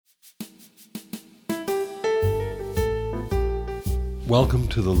welcome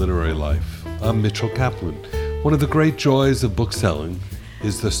to The Literary Life. I'm Mitchell Kaplan. One of the great joys of bookselling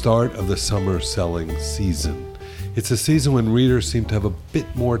is the start of the summer selling season. It's a season when readers seem to have a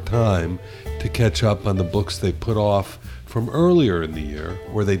bit more time to catch up on the books they put off from earlier in the year,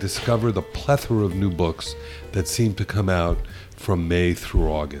 where they discover the plethora of new books that seem to come out from May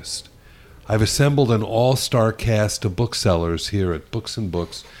through August. I've assembled an all-star cast of booksellers here at Books and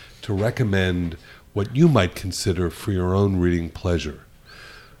Books to recommend what you might consider for your own reading pleasure.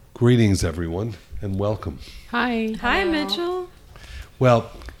 Greetings, everyone, and welcome. Hi. Hi, Mitchell. Well,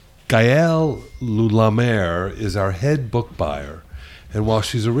 Gaëlle Lulamer is our head book buyer, and while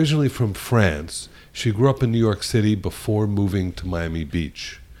she's originally from France, she grew up in New York City before moving to Miami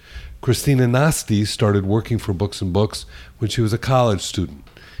Beach. Christina Nasti started working for Books and Books when she was a college student,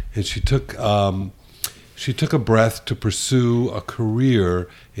 and she took a breath to pursue a career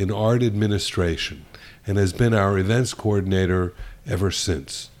in art administration and has been our events coordinator ever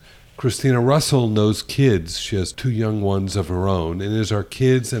since. Christina Russell knows kids. She has 2 young ones of her own and is our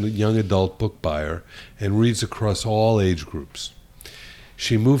kids and young adult book buyer and reads across all age groups.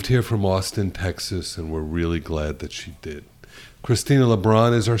 She moved here from Austin, Texas, and we're really glad that she did. Christina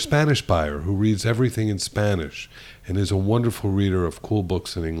Lebron is our Spanish buyer who reads everything in Spanish and is a wonderful reader of cool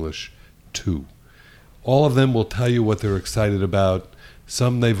books in English, too. All of them will tell you what they're excited about.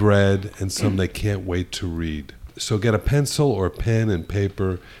 Some they've read and some they can't wait to read. So get a pencil or pen and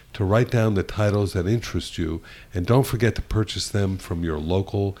paper to write down the titles that interest you, and don't forget to purchase them from your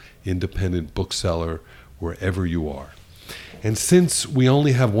local independent bookseller wherever you are. And since we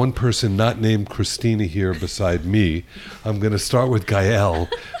only have one person not named Christina here beside me, I'm going to start with Gaëlle,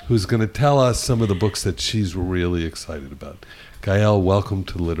 who's going to tell us some of the books that she's really excited about. Gaëlle, welcome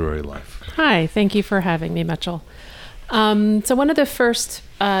to Literary Life. Hi, thank you for having me, Mitchell. So one of the first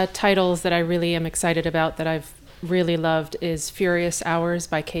titles that I really am excited about that I've really loved is Furious Hours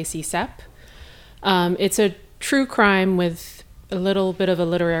by Casey Sepp. It's a true crime with a little bit of a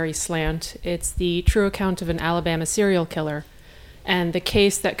literary slant. It's the true account of an Alabama serial killer and the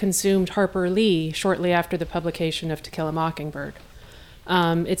case that consumed Harper Lee shortly after the publication of To Kill a Mockingbird.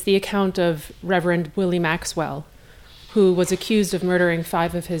 It's the account of Reverend Willie Maxwell, who was accused of murdering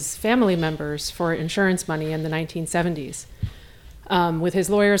 5 of his family members for insurance money in the 1970s. With his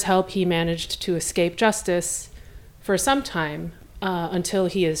lawyer's help, he managed to escape justice for some time until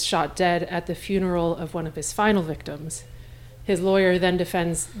he is shot dead at the funeral of one of his final victims. His lawyer then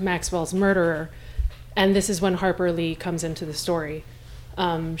defends Maxwell's murderer, and this is when Harper Lee comes into the story.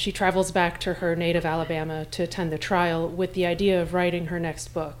 She travels back to her native Alabama to attend the trial with the idea of writing her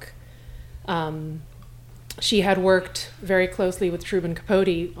next book. She had worked very closely with Truman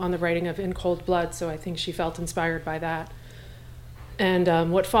Capote on the writing of In Cold Blood, so I think she felt inspired by that.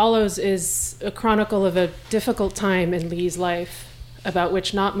 And what follows is a chronicle of a difficult time in Lee's life, about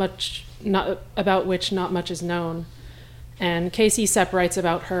which not much is known. And Casey Sepp writes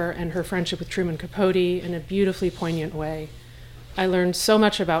about her and her friendship with Truman Capote in a beautifully poignant way. I learned so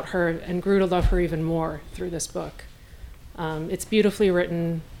much about her and grew to love her even more through this book. It's beautifully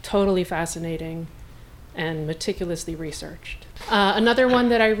written, totally fascinating, and meticulously researched. Another one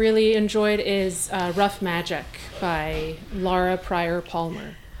that I really enjoyed is Rough Magic by Laura Pryor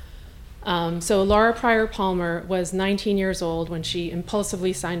Palmer. So Laura Pryor Palmer was 19 years old when she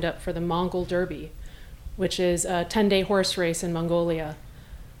impulsively signed up for the Mongol Derby, which is a 10-day horse race in Mongolia.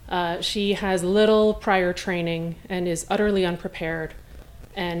 She has little prior training and is utterly unprepared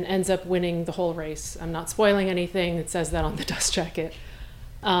and ends up winning the whole race. I'm not spoiling anything, it says that on the dust jacket.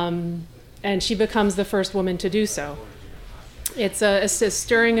 And she becomes the first woman to do so. It's a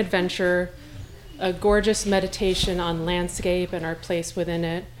stirring adventure, a gorgeous meditation on landscape and our place within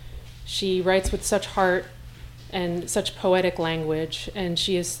it. She writes with such heart and such poetic language, and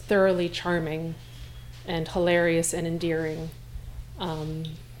she is thoroughly charming and hilarious and endearing.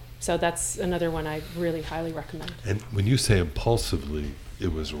 So that's another one I really highly recommend. And when you say impulsively,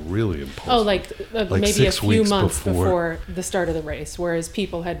 it was really impulsive. Oh, like maybe a few months before the start of the race, whereas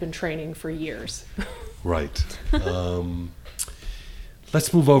people had been training for years. Right.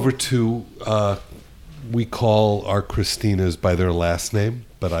 Let's move over to, we call our Christinas by their last name,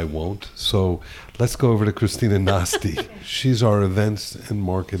 but I won't. So let's go over to Christina Nasti. She's our events and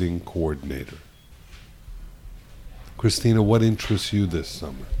marketing coordinator. Christina, what interests you this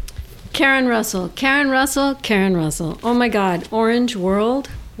summer? Karen Russell. Oh my God, Orange World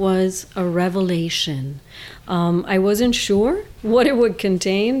was a revelation. I wasn't sure what it would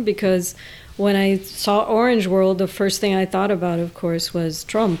contain because when I saw Orange World, the first thing I thought about, of course, was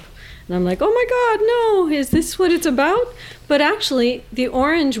Trump. And I'm like, oh my God, no, is this what it's about? But actually, the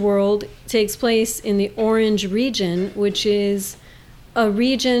Orange World takes place in the Orange region, which is a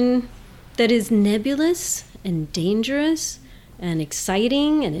region that is nebulous and dangerous and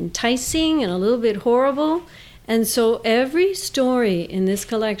exciting and enticing and a little bit horrible. And so every story in this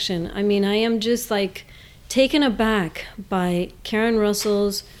collection, I mean, I am just like taken aback by Karen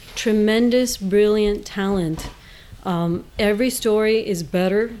Russell's tremendous, brilliant talent. Every story is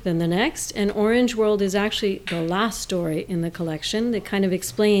better than the next, and Orange World is actually the last story in the collection that kind of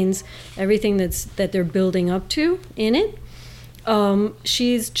explains everything that they're building up to in it.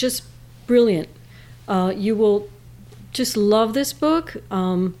 She's just brilliant. You will just love this book.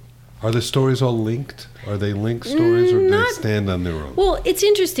 Are the stories all linked? Are they linked stories, or do they stand on their own? Well, it's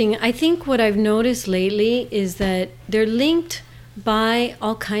interesting. I think what I've noticed lately is that they're linked by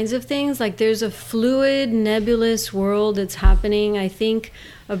all kinds of things. Like there's a fluid, nebulous world that's happening. I think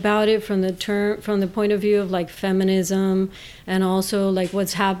about it from the point of view of like feminism, and also like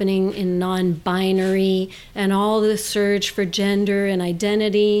what's happening in non-binary and all the search for gender and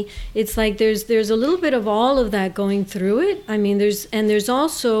identity. It's like there's a little bit of all of that going through it. I mean, there's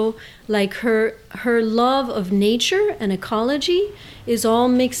also like her love of nature and ecology is all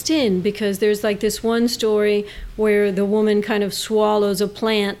mixed in, because there's like this one story where the woman kind of swallows a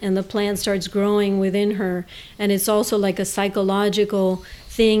plant and the plant starts growing within her, and it's also like a psychological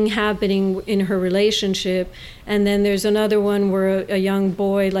thing happening in her relationship. And then there's another one where a young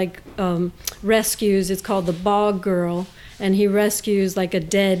boy like rescues, it's called The Bog Girl, and he rescues like a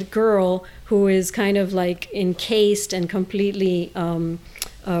dead girl who is kind of like encased and completely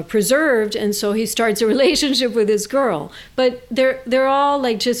preserved, and so he starts a relationship with this girl. But they're all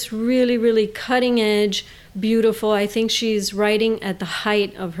like just really, really cutting edge, beautiful. I think she's writing at the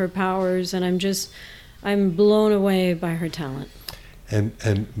height of her powers, and I'm blown away by her talent.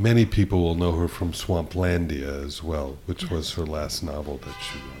 And many people will know her from Swamplandia as well, which was her last novel that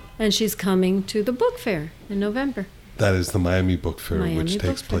she wrote. And she's coming to the book fair in November. That is the Miami Book Fair, which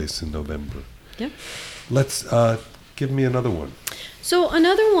takes place in November. Yep. Let's give me another one. So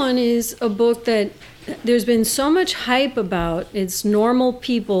another one is a book that there's been so much hype about. It's Normal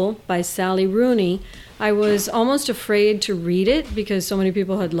People by Sally Rooney. I was almost afraid to read it because so many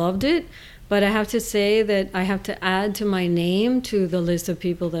people had loved it. But I have to say that I have to add to my name to the list of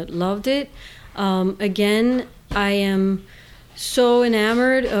people that loved it. Again, I am so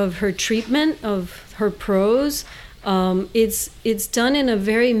enamored of her treatment of her prose. It's done in a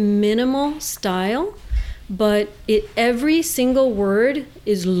very minimal style, but every single word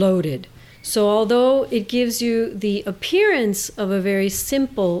is loaded. So although it gives you the appearance of a very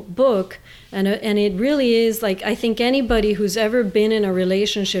simple book, and it really is like, I think anybody who's ever been in a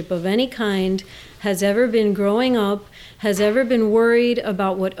relationship of any kind, has ever been growing up, has ever been worried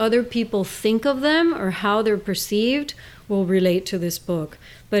about what other people think of them or how they're perceived, will relate to this book.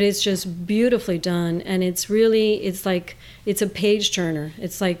 But it's just beautifully done, and it's a page turner.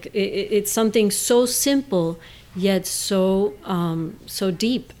 It's like it's something so simple yet so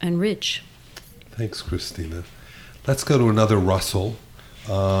deep and rich. Thanks, Christina. Let's go to another Russell.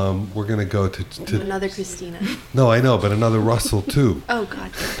 We're going to go to another Christina. No, I know, but another Russell too. Oh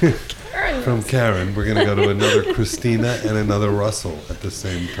God. From Karen, we're going to go to another Christina and another Russell at the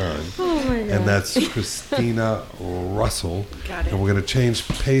same time. Oh my God. And that's Christina Russell. Got it. And we're going to change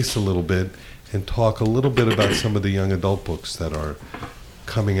pace a little bit and talk a little bit about some of the young adult books that are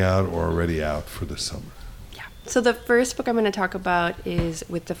coming out or already out for the summer. Yeah. So the first book I'm going to talk about is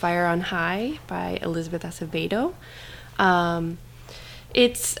With the Fire on High by Elizabeth Acevedo.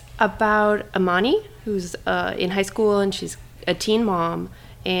 It's about Amani, who's in high school, and she's a teen mom,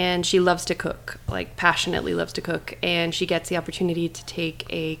 and she loves to cook, like passionately loves to cook, and she gets the opportunity to take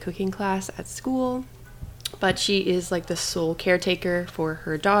a cooking class at school, but she is like the sole caretaker for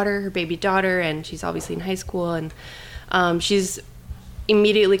her daughter, her baby daughter, and she's obviously in high school, and she's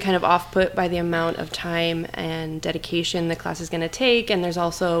immediately kind of off-put by the amount of time and dedication the class is going to take, and there's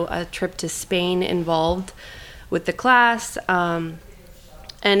also a trip to Spain involved with the class.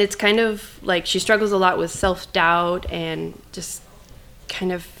 And it's kind of like she struggles a lot with self-doubt and just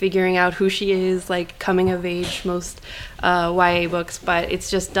kind of figuring out who she is, like coming of age, most YA books, but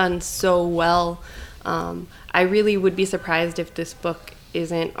it's just done so well. I really would be surprised if this book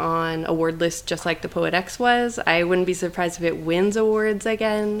isn't on award list just like The Poet X was. I wouldn't be surprised if it wins awards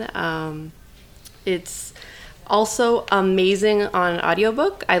again. It's also amazing on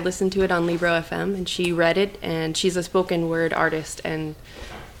audiobook. I listened to it on Libro FM, and she read it, and she's a spoken word artist, and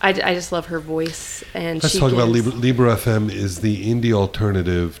I just love her voice. And Let's talk about Libro FM is the indie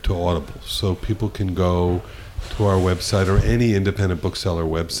alternative to Audible. So people can go to our website or any independent bookseller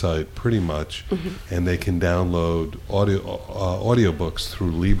website, pretty much, and they can download audiobooks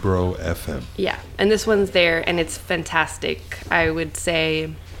through Libro FM. Yeah, and this one's there, and it's fantastic. I would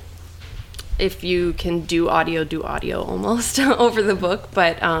say if you can do audio almost over the book,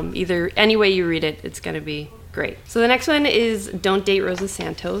 but either any way you read it, it's going to be great. So the next one is Don't Date Rosa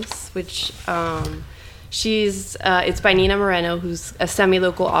Santos, which it's by Nina Moreno, who's a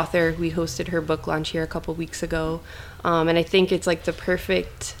semi-local author. We hosted her book launch here a couple weeks ago, and I think it's like the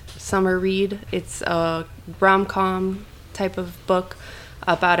perfect summer read. It's a rom-com type of book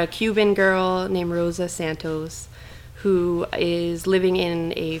about a Cuban girl named Rosa Santos who is living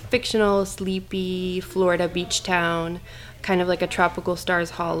in a fictional, sleepy Florida beach town, kind of like a tropical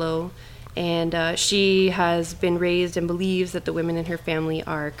Stars Hollow. And she has been raised and believes that the women in her family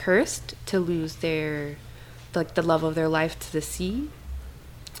are cursed to lose the love of their life to the sea.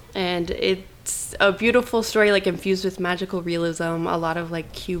 And it's a beautiful story, like infused with magical realism, a lot of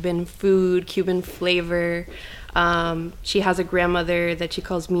like Cuban food, Cuban flavor. She has a grandmother that she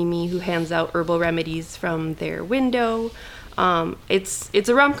calls Mimi who hands out herbal remedies from their window. It's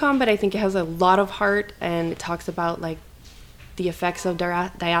a rom-com, but I think it has a lot of heart, and it talks about like the effects of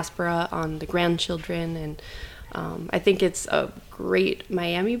diaspora on the grandchildren, and I think it's a great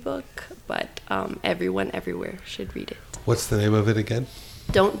Miami book, but everyone everywhere should read it. What's the name of it again?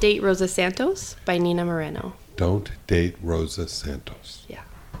 Don't Date Rosa Santos by Nina Moreno. Don't Date Rosa Santos. Yeah.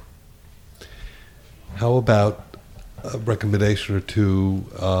 How about a recommendation or two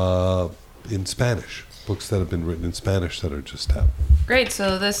in Spanish? Books that have been written in Spanish that are just out. Great.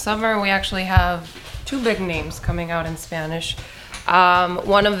 So this summer we actually have two big names coming out in Spanish.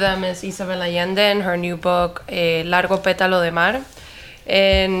 One of them is Isabel Allende and her new book, Largo Pétalo de Mar.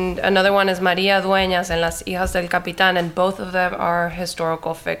 And another one is María Dueñas and Las Hijas del Capitán, and both of them are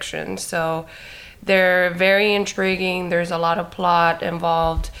historical fiction. So they're very intriguing. There's a lot of plot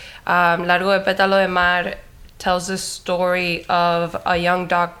involved. Largo Pétalo de Mar tells the story of a young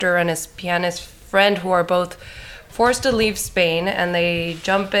doctor and his pianist friend who are both forced to leave Spain, and they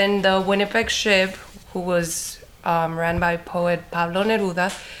jump in the Winnipeg ship, who was ran by poet Pablo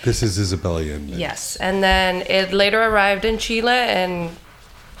Neruda. This is Isabel Allende. Yes, and then it later arrived in Chile, and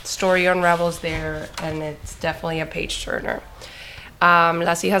story unravels there, and it's definitely a page turner.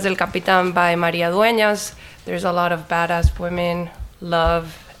 Las Hijas del Capitán by María Dueñas. There's a lot of badass women,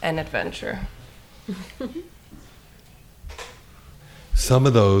 love, and adventure. Some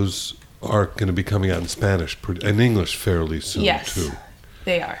of those are going to be coming out in Spanish and English fairly soon, Yes, too.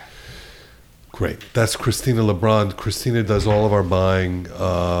 they are. Great. That's Christina Lebrun. Christina does all of our buying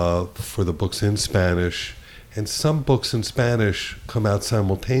for the books in Spanish. And some books in Spanish come out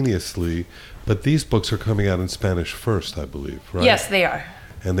simultaneously, but these books are coming out in Spanish first, I believe, right? Yes, they are.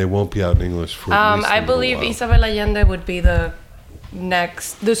 And they won't be out in English for at least a I little believe while. Isabel Allende would be the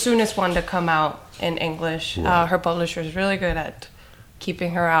soonest one to come out in English. Right. Her publisher is really good at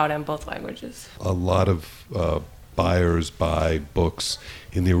keeping her out in both languages. A lot of buyers buy books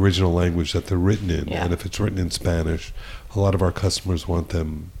in the original language that they're written in. Yeah. And if it's written in Spanish, a lot of our customers want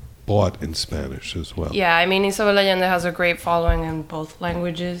them bought in Spanish as well. Yeah, I mean, Isabel Allende has a great following in both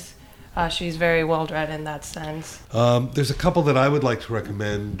languages. She's very well read in that sense. There's a couple that I would like to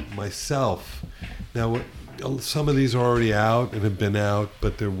recommend myself. Now, some of these are already out and have been out,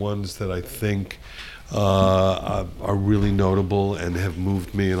 but they're ones that I think are really notable and have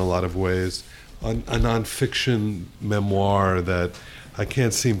moved me in a lot of ways. A nonfiction memoir that I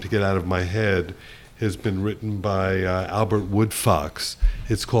can't seem to get out of my head has been written by Albert Woodfox.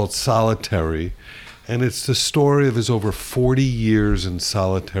 It's called Solitary, and it's the story of his over 40 years in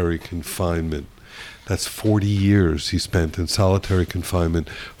solitary confinement. That's 40 years he spent in solitary confinement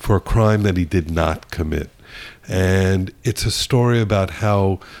for a crime that he did not commit. And it's a story about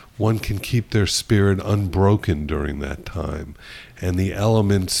how one can keep their spirit unbroken during that time, and the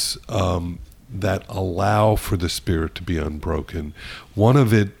elements that allow for the spirit to be unbroken. One of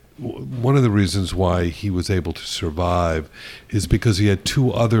the reasons why he was able to survive is because he had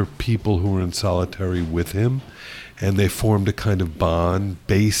two other people who were in solitary with him, and they formed a kind of bond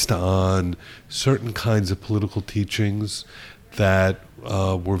based on certain kinds of political teachings that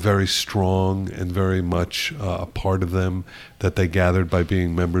were very strong and very much a part of them, that they gathered by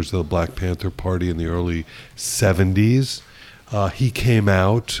being members of the Black Panther Party in the early 70s. He came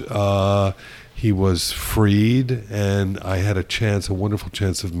out, he was freed, and I had a wonderful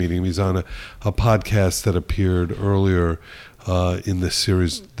chance of meeting him. He's on a podcast that appeared earlier in this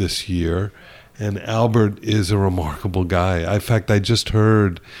series this year. And Albert is a remarkable guy. In fact, I just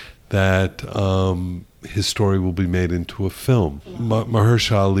heard that his story will be made into a film.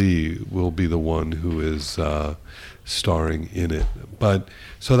 Mahershala Ali will be the one who is starring in it. But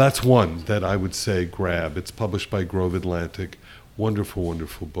so that's one that I would say grab. It's published by Grove Atlantic. Wonderful,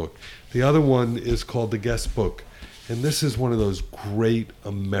 wonderful book. The other one is called The Guest Book, and this is one of those great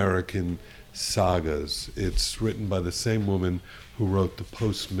American sagas. It's written by the same woman who wrote The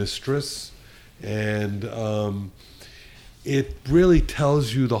Postmistress, and it really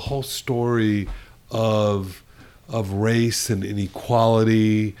tells you the whole story of race and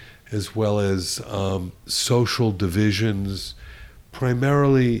inequality, as well as social divisions,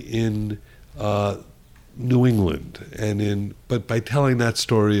 primarily in New England, but by telling that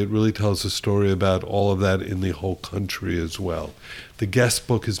story, it really tells a story about all of that in the whole country as well. The Guest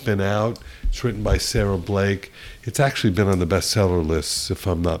Book has been out. It's written by Sarah Blake. It's actually been on the bestseller lists, if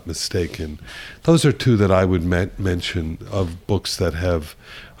I'm not mistaken. Those are two that I would mention of books that have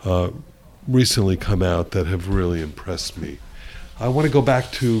recently come out that have really impressed me. I want to go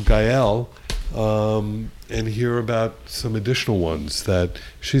back to Gael and hear about some additional ones that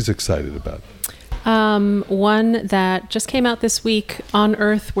she's excited about. One that just came out this week, On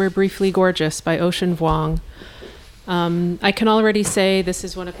Earth We're Briefly Gorgeous by Ocean Vuong. I can already say this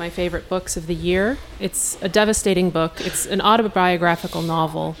is one of my favorite books of the year. It's a devastating book. It's an autobiographical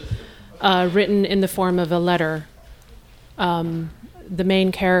novel written in the form of a letter. The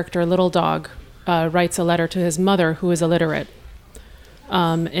main character, Little Dog, writes a letter to his mother, who is illiterate,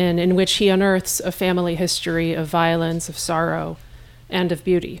 and in which he unearths a family history of violence, of sorrow, and of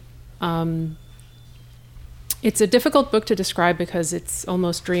beauty. It's a difficult book to describe because it's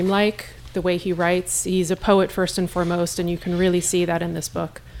almost dreamlike, the way he writes. He's a poet first and foremost, and you can really see that in this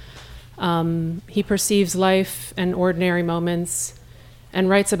book. He perceives life and ordinary moments and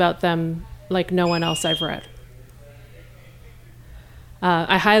writes about them like no one else I've read.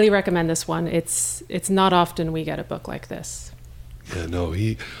 I highly recommend this one. It's not often we get a book like this. Yeah, no,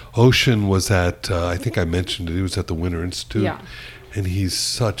 Ocean was at, I think I mentioned it, he was at the Winter Institute. Yeah. And he's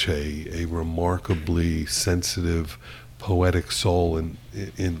such a remarkably sensitive, poetic soul in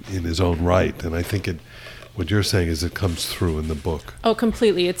his own right. And I think what you're saying is it comes through in the book. Oh,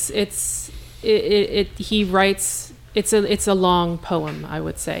 completely. He writes. It's a long poem, I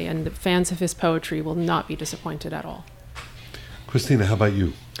would say, and the fans of his poetry will not be disappointed at all. Christina, how about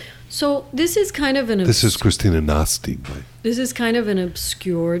you? So this is kind of This is Christina Nasti. This is kind of an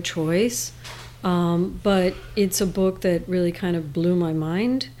obscure choice. But it's a book that really kind of blew my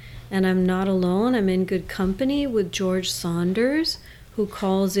mind. And I'm not alone. I'm in good company with George Saunders, who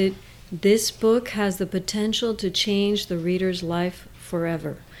calls it, "This book has the potential to change the reader's life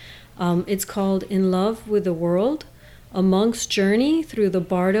forever." It's called In Love with the World, A Monk's Journey Through the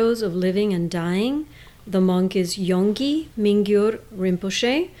Bardos of Living and Dying. The monk is Yonggi Mingyur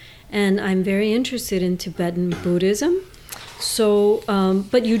Rinpoche, and I'm very interested in Tibetan Buddhism. So,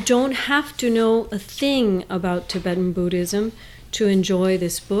 but you don't have to know a thing about Tibetan Buddhism to enjoy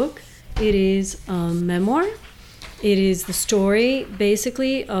this book. It is a memoir. It is the story,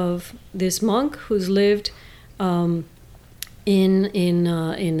 basically, of this monk who's lived in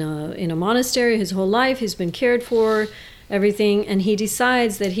a monastery his whole life. He's been cared for, everything, and he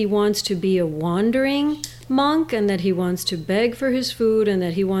decides that he wants to be a wandering monk and that he wants to beg for his food and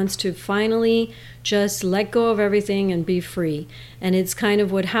that he wants to finally just let go of everything and be free. And it's kind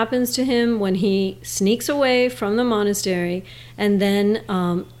of what happens to him when he sneaks away from the monastery and then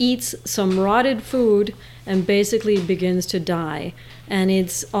eats some rotted food and basically begins to die. And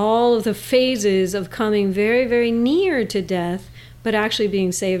it's all of the phases of coming very, very near to death, but actually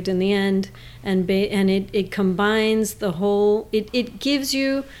being saved in the end. And it combines the whole, it gives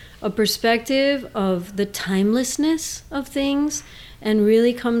you a perspective of the timelessness of things and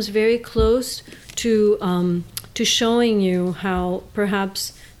really comes very close to showing you how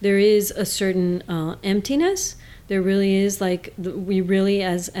perhaps there is a certain emptiness. There really is, like, we really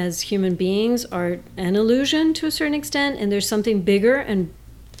as human beings are an illusion to a certain extent, and there's something bigger and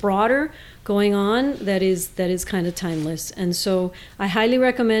broader going on that is kind of timeless. And so I highly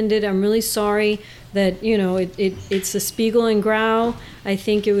recommend it. I'm really sorry that it's a Spiegel and Grau. I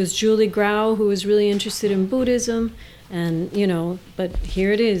think it was Julie Grau who was really interested in Buddhism, and but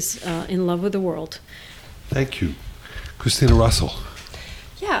here it is, In Love with the World. Thank you. Christina Russell.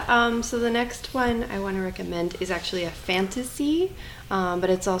 Yeah, so the next one I want to recommend is actually a fantasy, but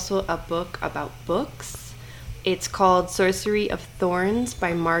it's also a book about books. It's called Sorcery of Thorns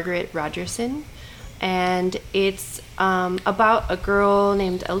by Margaret Rogerson, and it's about a girl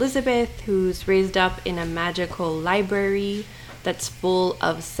named Elizabeth who's raised up in a magical library that's full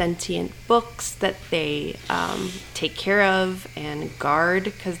of sentient books that they take care of and guard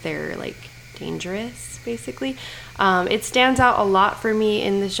because they're like dangerous, basically. It stands out a lot for me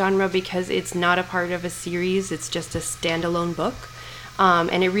in this genre because it's not a part of a series. It's just a standalone book.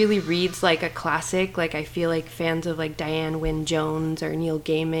 And it really reads like a classic. Like, I feel like fans of like Diane Wynne Jones or Neil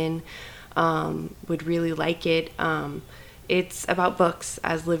Gaiman would really like it. It's about books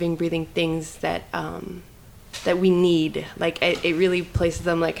as living, breathing things that we need. Like, it really places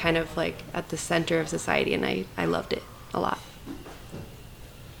them like kind of like at the center of society, and I loved it a lot.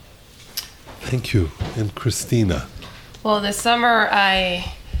 Thank you. And Christina? Well, this summer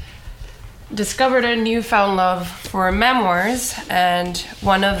I discovered a newfound love for memoirs, and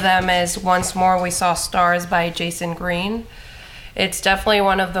one of them is Once More We Saw Stars by Jason Green. It's definitely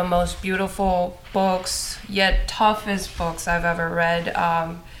one of the most beautiful books, yet toughest books I've ever read.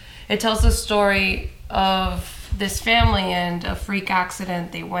 It tells the story of this family and a freak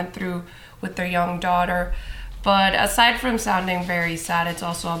accident they went through with their young daughter. But aside from sounding very sad, it's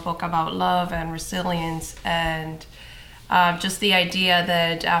also a book about love and resilience, and just the idea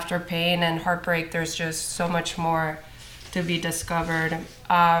that after pain and heartbreak, there's just so much more to be discovered.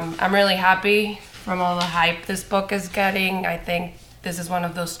 I'm really happy from all the hype this book is getting. I think this is one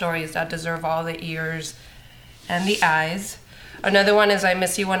of those stories that deserve all the ears and the eyes. Another one is I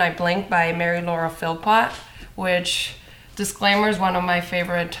Miss You When I Blink by Mary Laura Philpott, which, disclaimer, is one of my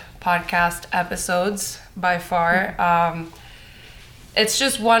favorite podcast episodes by far. It's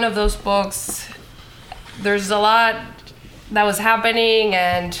just one of those books. There's a lot that was happening,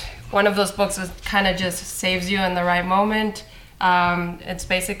 and one of those books that kind of just saves you in the right moment. It's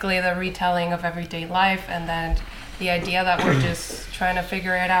basically the retelling of everyday life, and then the idea that we're just trying to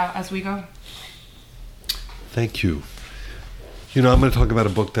figure it out as we go. Thank you. You know, I'm going to talk about a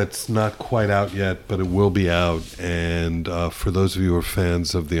book that's not quite out yet, but it will be out. And for those of you who are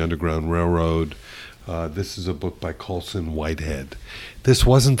fans of the Underground Railroad, this is a book by Colson Whitehead. This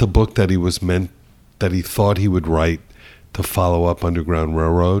wasn't the book that he thought he would write to follow up Underground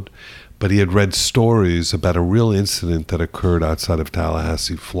Railroad, but he had read stories about a real incident that occurred outside of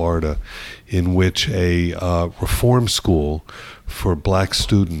Tallahassee, Florida, in which a reform school for black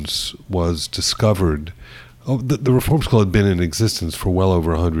students was discovered. The reform school had been in existence for well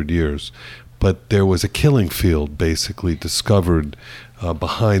over 100 years, but there was a killing field basically discovered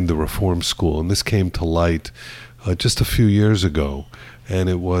behind the reform school, and this came to light just a few years ago, and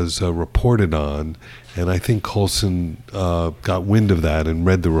it was reported on, and I think Colson got wind of that and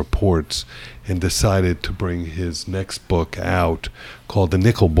read the reports and decided to bring his next book out called The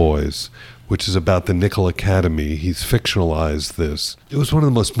Nickel Boys, which is about the Nickel Academy. He's fictionalized this. It was one of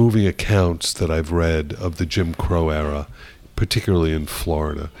the most moving accounts that I've read of the Jim Crow era, particularly in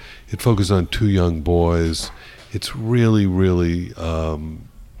Florida. It focuses on two young boys. It's really, really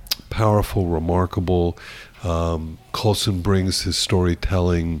powerful, remarkable. Colson brings his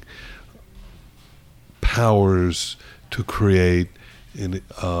storytelling powers to create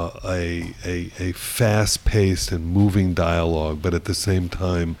a fast-paced and moving dialogue, but at the same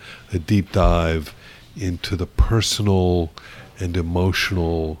time a deep dive into the personal and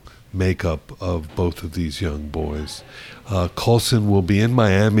emotional makeup of both of these young boys. Colson will be in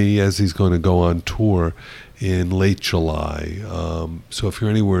Miami as he's going to go on tour in late July. So if you're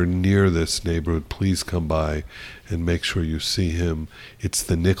anywhere near this neighborhood, please come by and make sure you see him. It's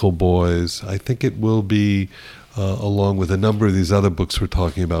The Nickel Boys. I think it will be, along with a number of these other books we're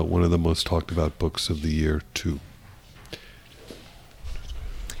talking about, one of the most talked about books of the year, too.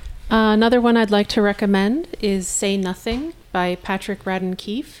 Another one I'd like to recommend is Say Nothing by Patrick Radden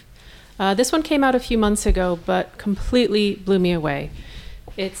Keefe. This one came out a few months ago, but completely blew me away.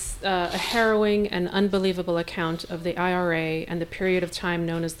 It's a harrowing and unbelievable account of the IRA and the period of time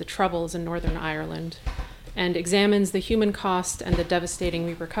known as the Troubles in Northern Ireland, and examines the human cost and the devastating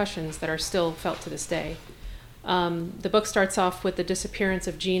repercussions that are still felt to this day. The book starts off with the disappearance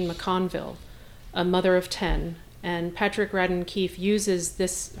of Jean McConville, a mother of 10, and Patrick Radden Keefe uses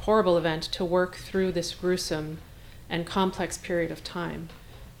this horrible event to work through this gruesome and complex period of time.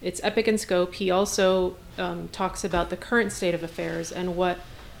 It's epic in scope. He also talks about the current state of affairs and what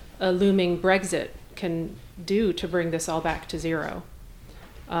a looming Brexit can do to bring this all back to zero.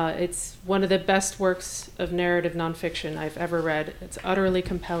 It's one of the best works of narrative nonfiction I've ever read. It's utterly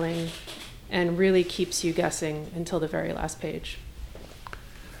compelling and really keeps you guessing until the very last page.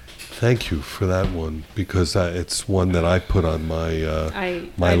 Thank you for that one, because it's one that I put on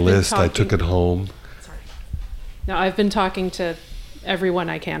my list. I took it home. Sorry. No, I've been talking to everyone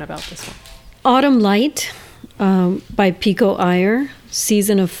I can about this one. Autumn Light by Pico Iyer,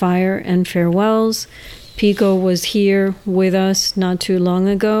 Season of Fire and Farewells. Pico was here with us not too long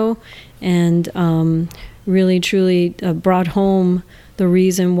ago and really truly brought home the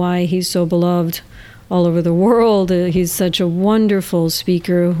reason why he's so beloved all over the world. He's such a wonderful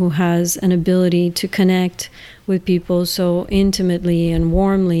speaker who has an ability to connect with people so intimately and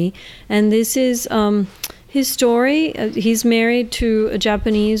warmly. And this is his story. He's married to a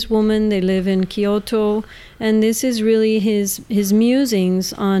Japanese woman. They live in Kyoto. And this is really his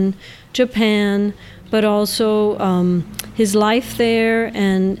musings on Japan, but also his life there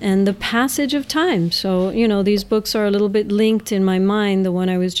and the passage of time. So, you know, these books are a little bit linked in my mind, the one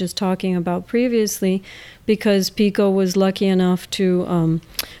I was just talking about previously, because Pico was lucky enough to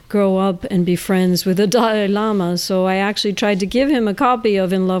grow up and be friends with the Dalai Lama. So I actually tried to give him a copy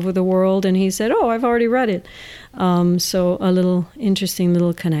of In Love with the World, and he said, "Oh, I've already read it." So a little interesting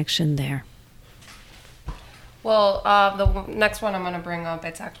little connection there. Well, the next one I'm going to bring up,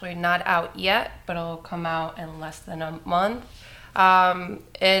 it's actually not out yet, but it'll come out in less than a month.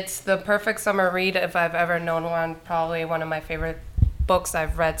 It's the perfect summer read if I've ever known one, probably one of my favorite books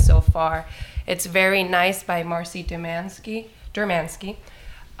I've read so far. It's Very Nice by Marcy Dermansky.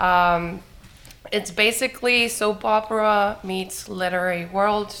 It's basically soap opera meets literary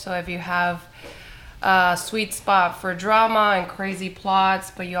world. So if you have a sweet spot for drama and crazy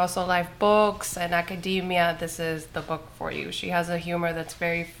plots, but you also like books and academia, this is the book for you. She has a humor that's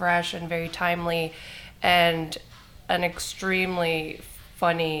very fresh and very timely, and an extremely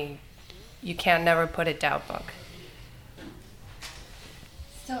funny, you can't never put it down book.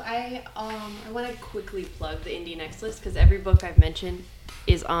 So I want to quickly plug the Indie Next list, because every book I've mentioned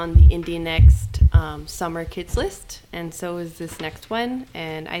is on the Indie Next summer kids list, and so is this next one.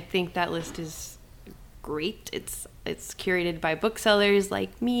 And I think that list is great. It's curated by booksellers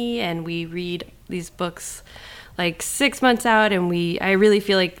like me, and we read these books like 6 months out, and I really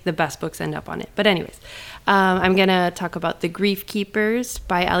feel like the best books end up on it. But anyways, I'm gonna talk about The Grief Keepers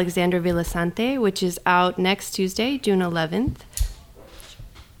by Alexandra Villasante, which is out next Tuesday, June 11th.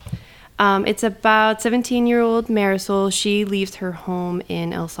 It's about 17-year-old Marisol. She leaves her home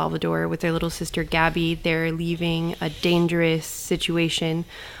in El Salvador with their little sister Gabby. They're leaving a dangerous situation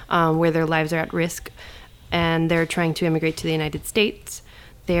where their lives are at risk, and they're trying to immigrate to the United States.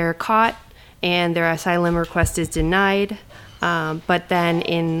 They're caught, and their asylum request is denied. But then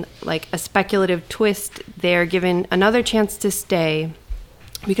in like a speculative twist, they're given another chance to stay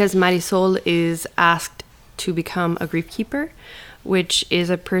because Marisol is asked to become a grief keeper, which is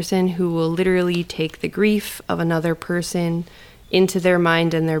a person who will literally take the grief of another person into their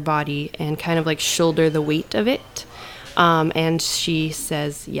mind and their body and kind of like shoulder the weight of it. And she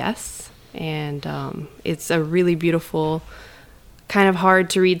says yes. And it's a really beautiful, kind of hard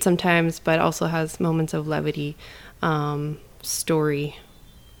to read sometimes, but also has moments of levity, story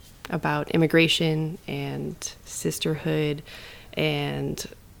about immigration and sisterhood, and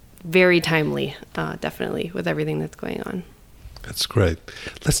very timely, definitely, with everything that's going on. That's great.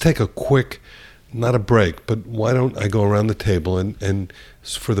 Let's take a quick, not a break, but why don't I go around the table and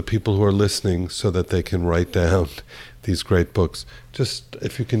for the people who are listening so that they can write down these great books. Just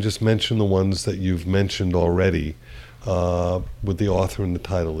if you can just mention the ones that you've mentioned already with the author and the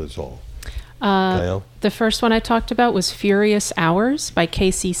title is all. Gail? The first one I talked about was Furious Hours by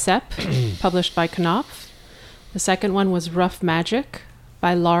Casey Sepp, published by Knopf. The second one was Rough Magic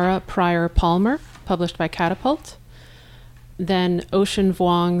by Laura Pryor Palmer, published by Catapult. Then Ocean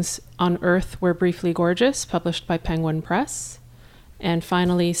Vuong's On Earth We're Briefly Gorgeous, published by Penguin Press. And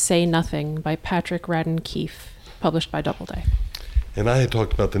finally, Say Nothing by Patrick Radden Keefe, published by Doubleday. And I had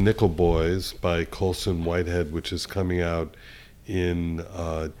talked about The Nickel Boys by Colson Whitehead, which is coming out in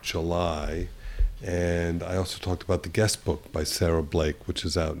July. And I also talked about The Guest Book by Sarah Blake, which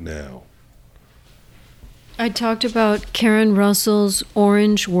is out now. I talked about Karen Russell's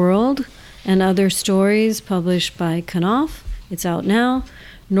Orange World and Other Stories, published by Knopf. It's out now.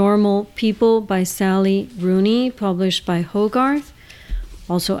 Normal People by Sally Rooney, published by Hogarth.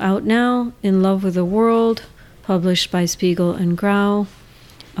 Also out now. In Love with the World, published by Spiegel and Grau.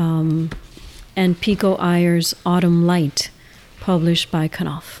 And Pico Iyer's Autumn Light, published by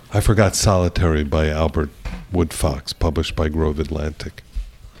Knopf. I forgot Solitary by Albert Woodfox, published by Grove Atlantic.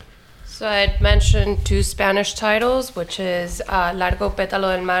 So I'd mentioned two Spanish titles, which is Largo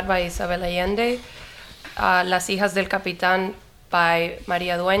Pétalo del Mar by Isabel Allende, Las Hijas del Capitán by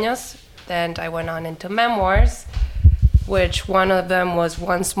María Dueñas. Then I went on into memoirs, which one of them was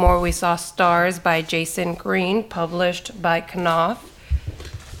Once More We Saw Stars by Jason Green, published by Knopf.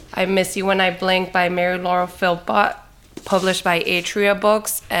 I Miss You When I Blink by Mary Laurel Philpott, published by Atria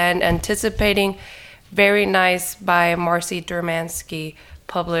Books, and Anticipating Very Nice by Marcy Dermansky,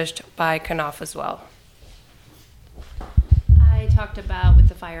 published by Knopf as well. I talked about With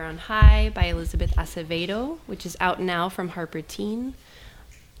the Fire on High by Elizabeth Acevedo, which is out now from Harper Teen.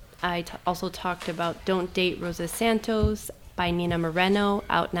 also talked about Don't Date Rosa Santos by Nina Moreno,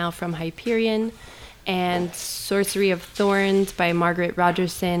 out now from Hyperion. And Sorcery of Thorns by Margaret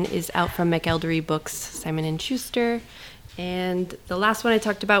Rogerson is out from McElderry Books, Simon & Schuster. And the last one I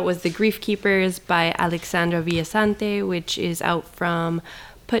talked about was The Grief Keepers by Alexandra Villasante, which is out from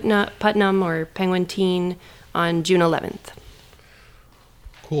Putnam or Penguin Teen on June 11th.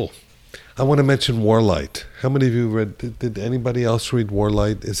 Cool. I want to mention Warlight. How many of you read, did anybody else read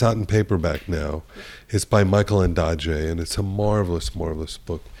Warlight? It's out in paperback now. It's by Michael Ondaatje, and it's a marvelous, marvelous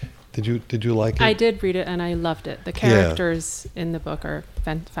book. Did you like it? I did read it, and I loved it. The characters in the book are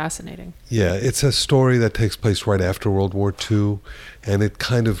fascinating. Yeah, it's a story that takes place right after World War II, and it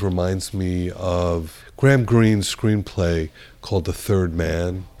kind of reminds me of Graham Greene's screenplay called The Third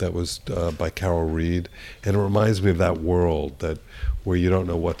Man that was by Carol Reed, and it reminds me of that world where you don't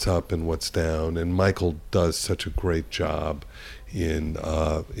know what's up and what's down, and Michael does such a great job in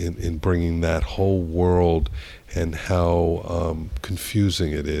bringing that whole world and how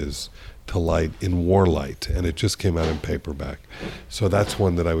confusing it is to light in Warlight, and it just came out in paperback. So that's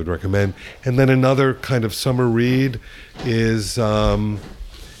one that I would recommend. And then another kind of summer read is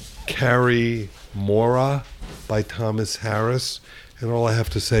Carrie Mora by Thomas Harris. And all I have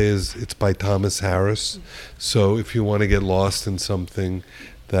to say is it's by Thomas Harris. So if you want to get lost in something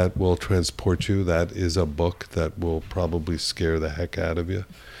that will transport you, that is a book that will probably scare the heck out of you.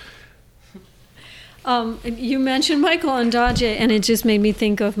 You mentioned Michael Ondaatje, and it just made me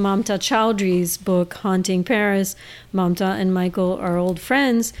think of Mamta Chowdhury's book, Haunting Paris. Mamta and Michael are old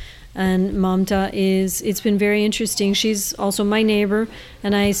friends, and Mamta it's been very interesting. She's also my neighbor,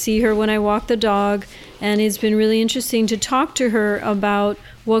 and I see her when I walk the dog, and it's been really interesting to talk to her about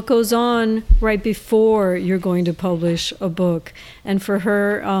what goes on right before you're going to publish a book. And for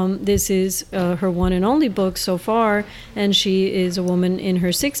her, this is her one and only book so far, and she is a woman in her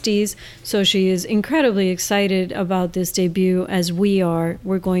 60s, so she is incredibly excited about this debut, as we are.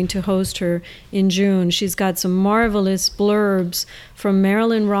 We're going to host her in June. She's got some marvelous blurbs from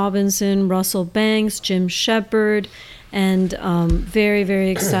Marilyn Robinson, Russell Banks, Jim Shepard, and very, very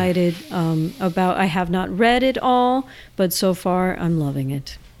excited about. I have not read it all, but so far I'm loving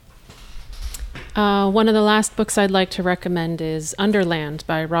it. One of the last books I'd like to recommend is Underland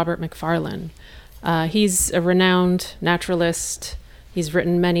by Robert Macfarlane. He's a renowned naturalist. He's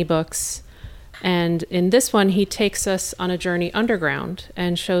written many books. And in this one, he takes us on a journey underground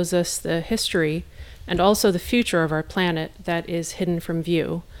and shows us the history and also the future of our planet that is hidden from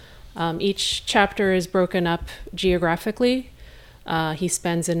view. Each chapter is broken up geographically. He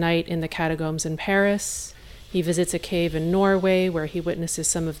spends a night in the catacombs in Paris. He visits a cave in Norway where he witnesses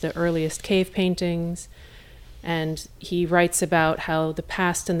some of the earliest cave paintings. And he writes about how the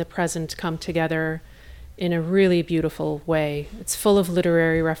past and the present come together in a really beautiful way. It's full of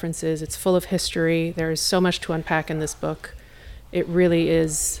literary references. It's full of history. There is so much to unpack in this book. It really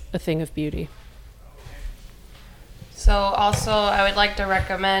is a thing of beauty. So also, I would like to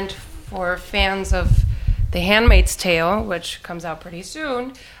recommend for fans of The Handmaid's Tale, which comes out pretty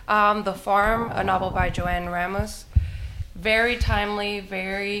soon, The Farm, a novel by Joanne Ramos. Very timely,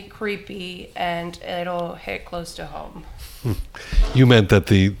 very creepy, and it'll hit close to home. You meant that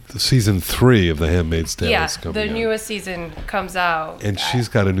the season 3 of The Handmaid's Tale is coming out. The newest season comes out. And she's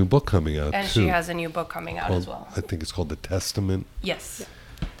got a new book coming out, and too. she has a new book coming out as well. I think it's called The Testament. Yes.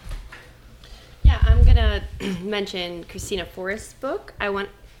 Yeah, I'm gonna mention Christina Forrest's book. I want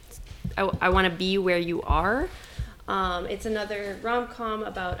to be where you are. It's another rom-com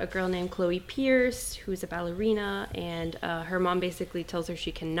about a girl named Chloe Pierce who's a ballerina, and her mom basically tells her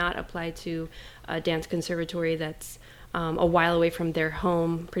she cannot apply to a dance conservatory that's a while away from their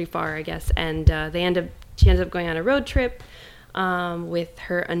home, pretty far, I guess. And she ends up going on a road trip with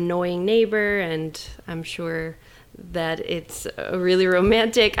her annoying neighbor, and I'm sure that it's really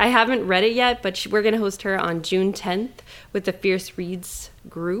romantic. I haven't read it yet, but we're going to host her on June 10th with the Fierce Reads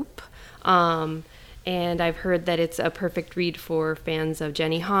group. And I've heard that it's a perfect read for fans of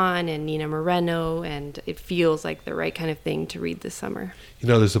Jenny Han and Nina Moreno, and it feels like the right kind of thing to read this summer. You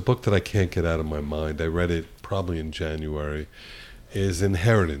know, there's a book that I can't get out of my mind. I read it probably in January. Is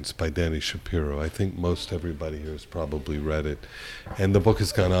Inheritance by Danny Shapiro. I think most everybody here has probably read it. And the book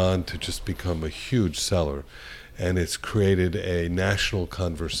has gone on to just become a huge seller. And it's created a national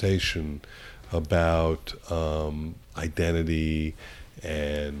conversation about identity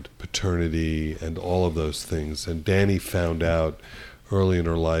and paternity and all of those things. And Danny found out early in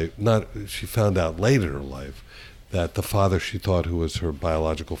her life, she found out late in her life, that the father she thought who was her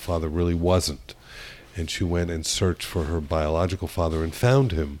biological father really wasn't. And she went and searched for her biological father and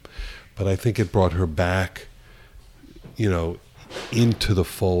found him. But I think it brought her back, into the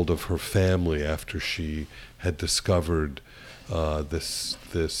fold of her family after she had discovered this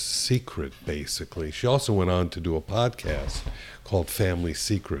secret, basically. She also went on to do a podcast called Family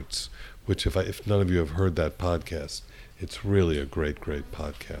Secrets, which if none of you have heard that podcast, it's really a great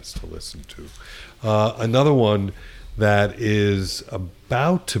podcast to listen to. Another one that is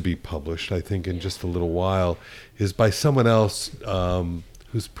about to be published, I think, in just a little while, is by someone else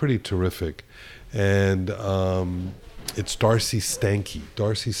who's pretty terrific, and it's Darcy Stanky.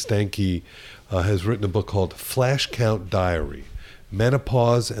 Darcy Stanky has written a book called Flash Count Diary: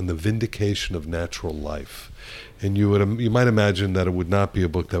 Menopause and the Vindication of Natural Life. And you might imagine that it would not be a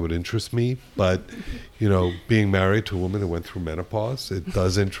book that would interest me, but being married to a woman who went through menopause, it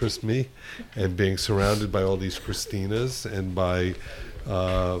does interest me, and being surrounded by all these Christinas and by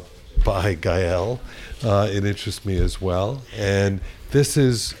Gael, it interests me as well. And this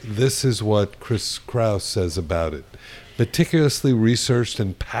is what Chris Kraus says about it. Meticulously researched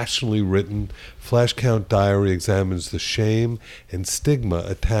and passionately written, Flash Count Diary examines the shame and stigma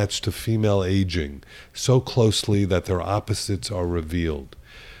attached to female aging so closely that their opposites are revealed.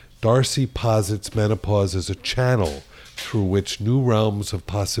 Darcy posits menopause as a channel through which new realms of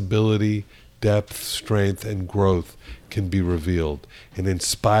possibility, depth, strength, and growth can be revealed. An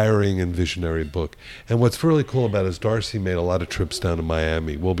inspiring and visionary book. And what's really cool about it is Darcy made a lot of trips down to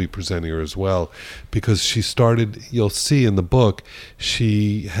Miami. We'll be presenting her as well, because she started, you'll see in the book,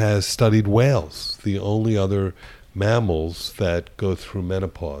 she has studied whales, the only other mammals that go through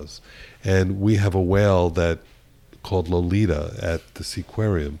menopause. And we have a whale called Lolita at the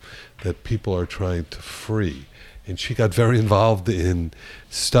Seaquarium that people are trying to free. And she got very involved in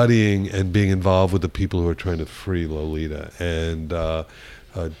studying and being involved with the people who are trying to free Lolita. And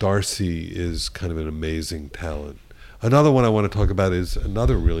Darcy is kind of an amazing talent. Another one I want to talk about is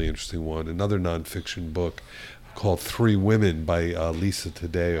another really interesting one, another nonfiction book called Three Women by Lisa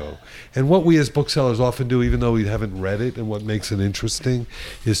Taddeo. And what we as booksellers often do, even though we haven't read it, and what makes it interesting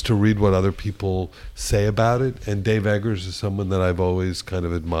is to read what other people say about it. And Dave Eggers is someone that I've always kind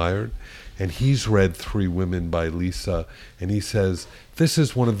of admired. And he's read Three Women by Lisa, and he says, this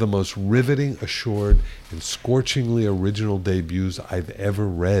is one of the most riveting, assured, and scorchingly original debuts I've ever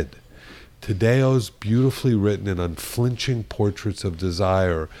read. Taddeo's beautifully written and unflinching portraits of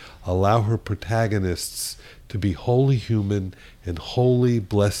desire allow her protagonists to be wholly human and wholly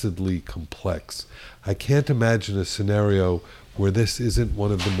blessedly complex. I can't imagine a scenario where this isn't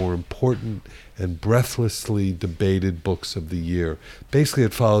one of the more important and breathlessly debated books of the year. Basically,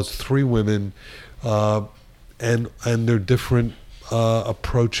 it follows three women and their different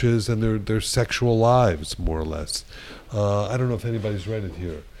approaches and their sexual lives, more or less. I don't know if anybody's read it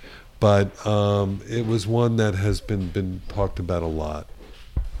here, but it was one that has been talked about a lot.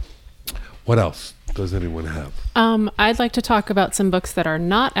 What else does anyone have? I'd like to talk about some books that are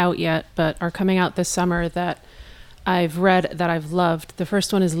not out yet, but are coming out this summer that I've read that I've loved. The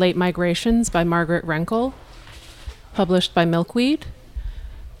first one is Late Migrations by Margaret Renkel, published by Milkweed.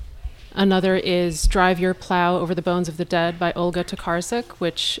 Another is Drive Your Plow Over the Bones of the Dead by Olga Tokarczuk,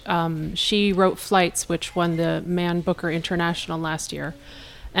 which she wrote Flights, which won the Man Booker International last year.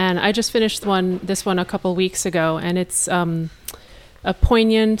 And I just finished this one a couple weeks ago, and it's a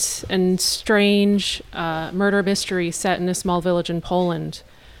poignant and strange murder mystery set in a small village in Poland,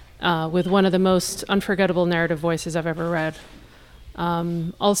 with one of the most unforgettable narrative voices I've ever read.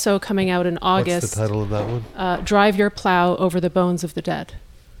 Also coming out in August. What's the title of that one? Drive Your Plow Over the Bones of the Dead.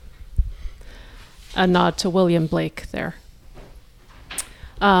 A nod to William Blake there.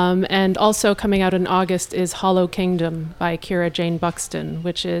 And also coming out in August is Hollow Kingdom by Kira Jane Buxton,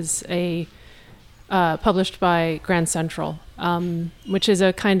 which is published by Grand Central, which is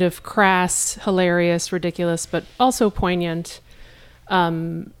a kind of crass, hilarious, ridiculous, but also poignant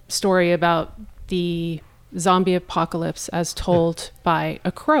story about the zombie apocalypse as told by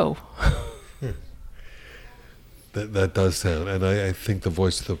a crow. That does sound, and I think the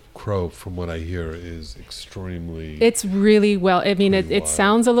voice of the crow, from what I hear, is extremely... It's really well, I mean, it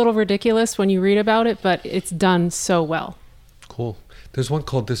sounds a little ridiculous when you read about it, but it's done so well. Cool. There's one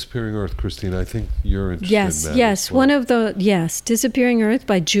called Disappearing Earth, Christina. I think you're interested in that. Yes. Well. Disappearing Earth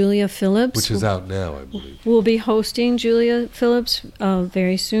by Julia Phillips. Which is out now, I believe. We'll be hosting Julia Phillips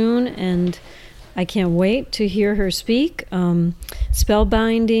very soon, and I can't wait to hear her speak.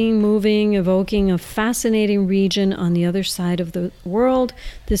 Spellbinding, moving, evoking a fascinating region on the other side of the world.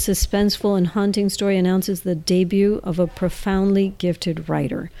 This suspenseful and haunting story announces the debut of a profoundly gifted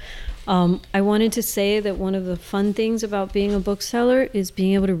writer. I wanted to say that one of the fun things about being a bookseller is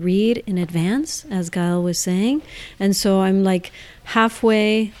being able to read in advance, as Gail was saying. And so I'm like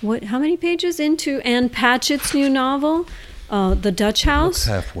halfway, how many pages into Anne Patchett's new novel? The Dutch House. Looks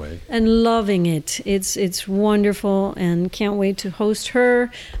halfway. And loving it. It's wonderful and can't wait to host her.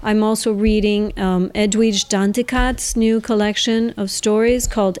 I'm also reading Edwidge Danticat's new collection of stories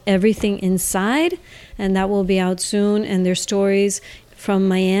called Everything Inside, and that will be out soon. And they're stories from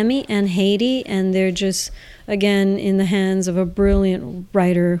Miami and Haiti, and they're just, again, in the hands of a brilliant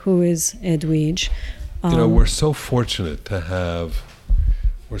writer who is Edwidge. We're so fortunate to have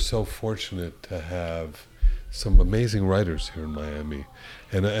some amazing writers here in Miami,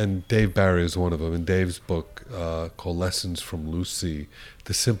 and Dave Barry is one of them. And Dave's book called Lessons from Lucy,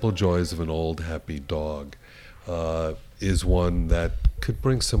 The Simple Joys of an Old Happy Dog, is one that could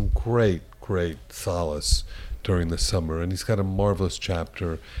bring some great solace during the summer. And he's got a marvelous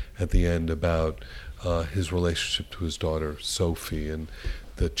chapter at the end about his relationship to his daughter Sophie and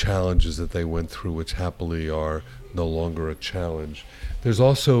the challenges that they went through, which happily are no longer a challenge. There's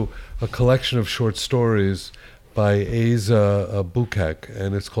also a collection of short stories by Asa Bukek,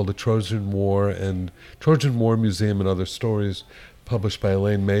 and it's called The Trojan War Museum and Other Stories, published by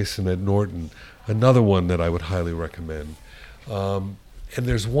Elaine Mason at Norton. Another one that I would highly recommend. And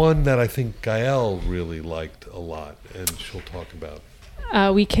there's one that I think Gael really liked a lot, and she'll talk about.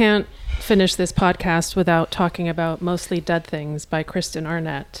 We can't finish this podcast without talking about Mostly Dead Things by Kristen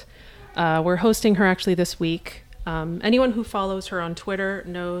Arnett. We're hosting her actually this week. Anyone who follows her on Twitter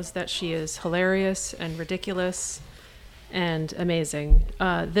knows that she is hilarious and ridiculous and amazing.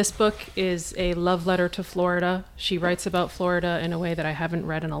 This book is a love letter to Florida. She writes about Florida in a way that I haven't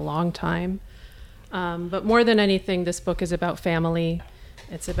read in a long time. But more than anything, this book is about family.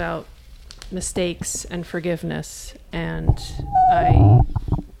 It's about mistakes and forgiveness, and I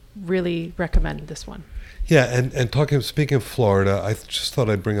really recommend this one. Yeah, and speaking of Florida, I just thought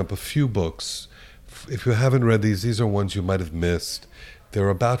I'd bring up a few books. If you haven't read these are ones you might have missed. They're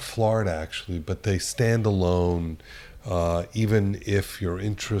about Florida, actually, but they stand alone, even if your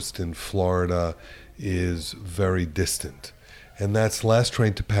interest in Florida is very distant. And that's Last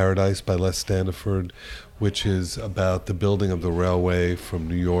Train to Paradise by Les Standiford, which is about the building of the railway from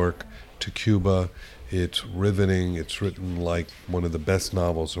New York to Cuba. It's riveting. It's written like one of the best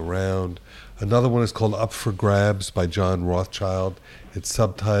novels around. Another one is called Up for Grabs by John Rothschild. It's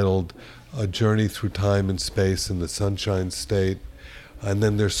subtitled A Journey Through Time and Space in the Sunshine State. And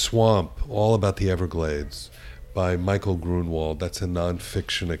then there's Swamp, all about the Everglades, by Michael Grunwald. That's a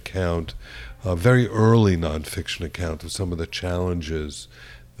nonfiction account, a very early nonfiction account of some of the challenges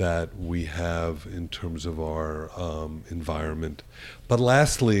that we have in terms of our environment. But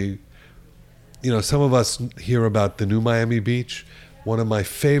lastly, some of us hear about the new Miami Beach. One of my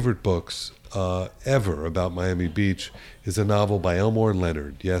favorite books ever about Miami Beach is a novel by Elmore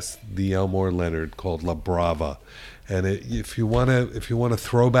Leonard. Yes, the Elmore Leonard, called La Brava. And if you want a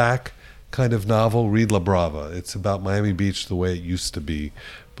throwback kind of novel, read La Brava. It's about Miami Beach the way it used to be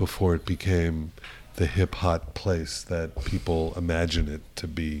before it became the hip hot place that people imagine it to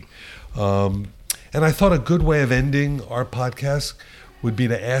be. And I thought a good way of ending our podcast would be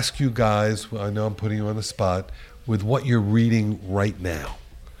to ask you guys, I know I'm putting you on the spot, with what you're reading right now.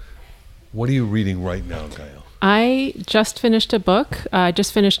 What are you reading right now, Gael? I just finished a book. I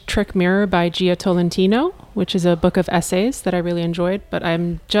just finished Trick Mirror by Gia Tolentino, which is a book of essays that I really enjoyed. But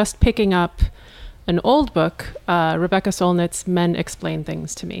I'm just picking up an old book, Rebecca Solnit's Men Explain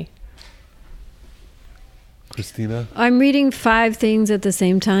Things to Me. Christina? I'm reading 5 things at the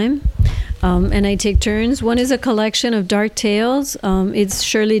same time, and I take turns. One is a collection of dark tales. It's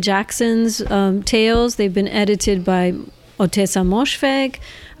Shirley Jackson's tales. They've been edited by Otessa Moshfegh.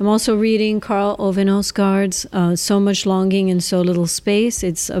 I'm also reading Karl Ove Knausgaard's So Much Longing in So Little Space.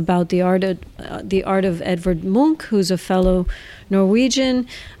 It's about the art of Edvard Munch, who's a fellow Norwegian.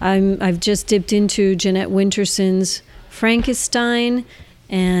 I've just dipped into Jeanette Winterson's Frankenstein,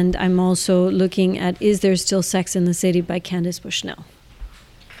 and I'm also looking at Is There Still Sex in the City by Candace Bushnell.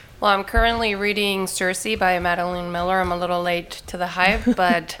 Well, I'm currently reading Circe by Madeline Miller. I'm a little late to the hype,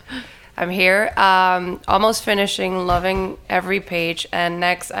 but I'm here. Almost finishing, loving every page. And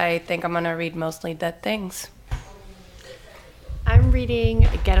next, I think I'm going to read Mostly Dead Things. I'm reading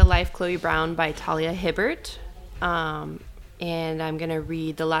Get a Life, Chloe Brown by Talia Hibbert. And I'm going to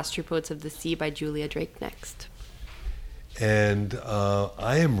read The Last True Poets of the Sea by Julia Drake next. And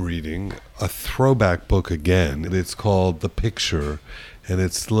I am reading a throwback book again. It's called The Picture, and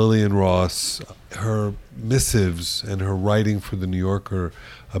it's Lillian Ross, her missives and her writing for The New Yorker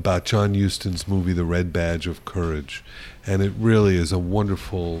about John Huston's movie The Red Badge of Courage. And it really is a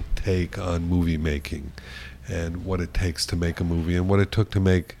wonderful take on movie making and what it takes to make a movie and what it took to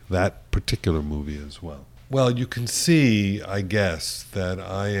make that particular movie as well. Well, you can see, I guess, that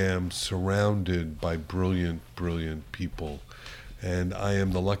I am surrounded by brilliant, brilliant people. And I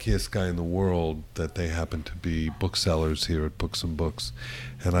am the luckiest guy in the world that they happen to be booksellers here at Books and Books.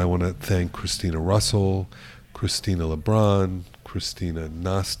 And I want to thank Christina Russell, Christina Lebrun, Christina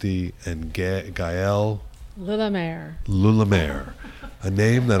Nasty, and Gael Lulamere, a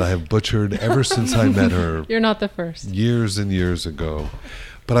name that I have butchered ever since I met her. You're not the first. Years and years ago.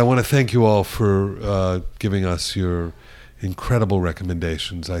 But I want to thank you all for giving us your incredible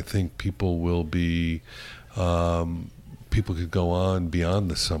recommendations. I think people will be, people could go on beyond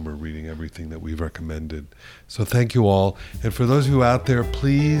the summer reading everything that we've recommended. So thank you all. And for those of you out there,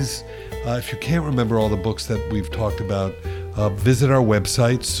 please, if you can't remember all the books that we've talked about, visit our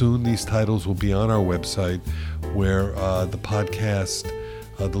website. Soon these titles will be on our website where the podcast,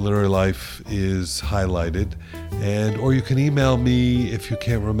 The Literary Life, is highlighted. Or you can email me if you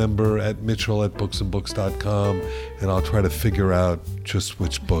can't remember at mitchell@booksandbooks.com, and I'll try to figure out just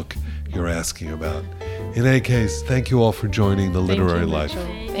which book you're asking about. In any case, thank you all for joining The Literary Life.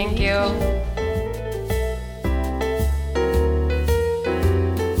 Mitchell. Thank you.